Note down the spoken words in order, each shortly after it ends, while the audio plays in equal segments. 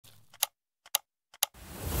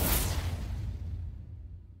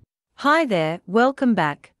Hi there, welcome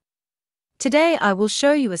back. Today I will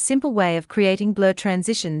show you a simple way of creating blur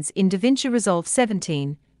transitions in DaVinci Resolve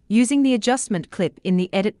 17, using the adjustment clip in the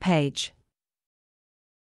Edit page.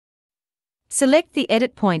 Select the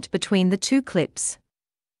edit point between the two clips.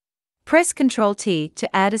 Press Ctrl-T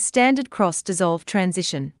to add a standard cross-dissolve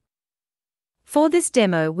transition. For this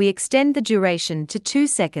demo we extend the duration to 2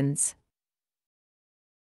 seconds.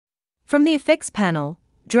 From the Effects panel,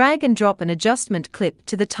 drag and drop an adjustment clip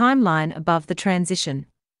to the timeline above the transition.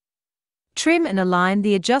 Trim and align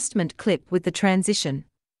the adjustment clip with the transition.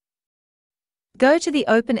 Go to the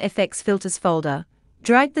Open FX Filters folder,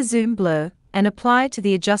 drag the zoom blur, and apply to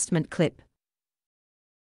the adjustment clip.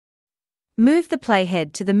 Move the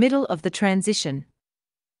playhead to the middle of the transition.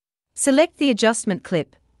 Select the adjustment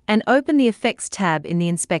clip, and open the Effects tab in the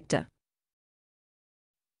inspector.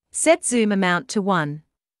 Set zoom amount to 1.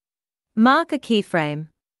 Mark a keyframe.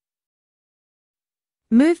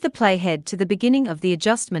 Move the playhead to the beginning of the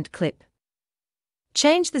adjustment clip.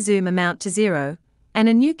 Change the zoom amount to 0, and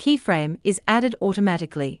a new keyframe is added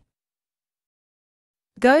automatically.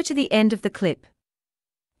 Go to the end of the clip.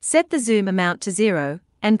 Set the zoom amount to 0,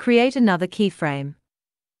 and create another keyframe.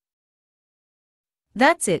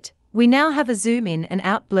 That's it, we now have a zoom in and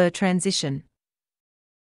out blur transition.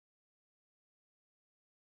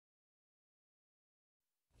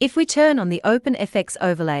 If we turn on the Open FX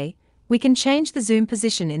overlay, we can change the zoom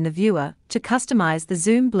position in the viewer to customize the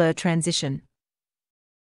zoom blur transition.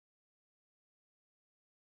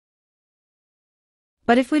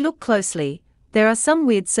 But if we look closely, there are some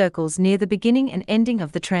weird circles near the beginning and ending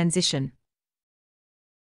of the transition.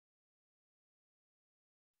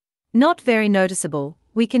 Not very noticeable,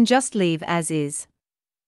 we can just leave as is.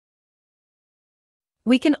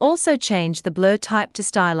 We can also change the blur type to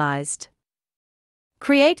stylized.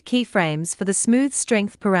 Create keyframes for the smooth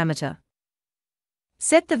strength parameter.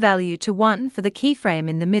 Set the value to 1 for the keyframe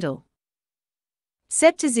in the middle.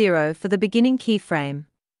 Set to 0 for the beginning keyframe.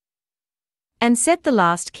 And set the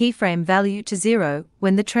last keyframe value to 0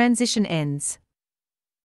 when the transition ends.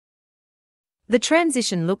 The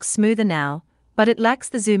transition looks smoother now, but it lacks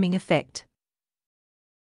the zooming effect.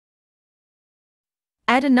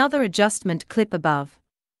 Add another adjustment clip above.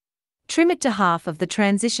 Trim it to half of the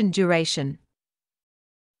transition duration.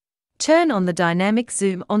 Turn on the dynamic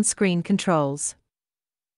zoom on-screen controls.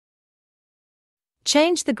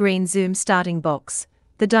 Change the green zoom starting box.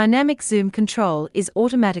 The dynamic zoom control is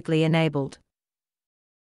automatically enabled.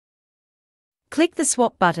 Click the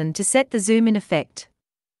swap button to set the zoom in effect.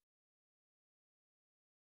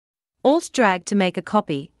 Alt-drag to make a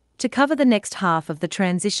copy, to cover the next half of the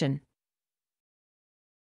transition.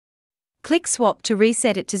 Click swap to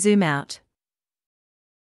reset it to zoom out.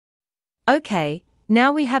 OK,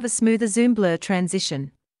 now we have a smoother zoom blur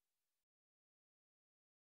transition.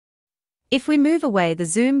 If we move away the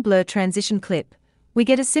zoom blur transition clip, we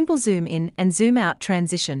get a simple zoom in and zoom out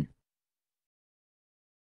transition.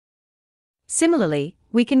 Similarly,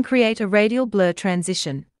 we can create a radial blur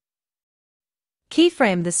transition.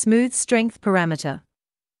 Keyframe the smooth strength parameter.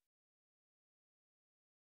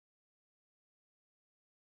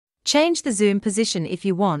 Change the zoom position if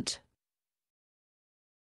you want.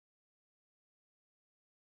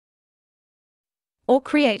 Or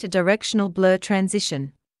create a directional blur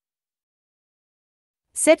transition.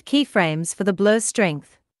 Set keyframes for the blur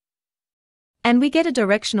strength. And we get a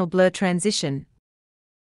directional blur transition.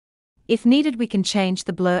 If needed, we can change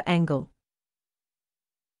the blur angle.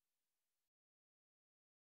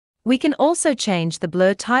 We can also change the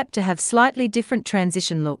blur type to have slightly different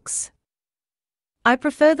transition looks. I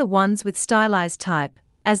prefer the ones with stylized type,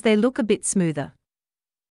 as they look a bit smoother.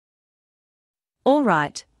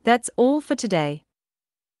 Alright, that's all for today.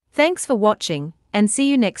 Thanks for watching, and see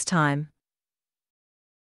you next time.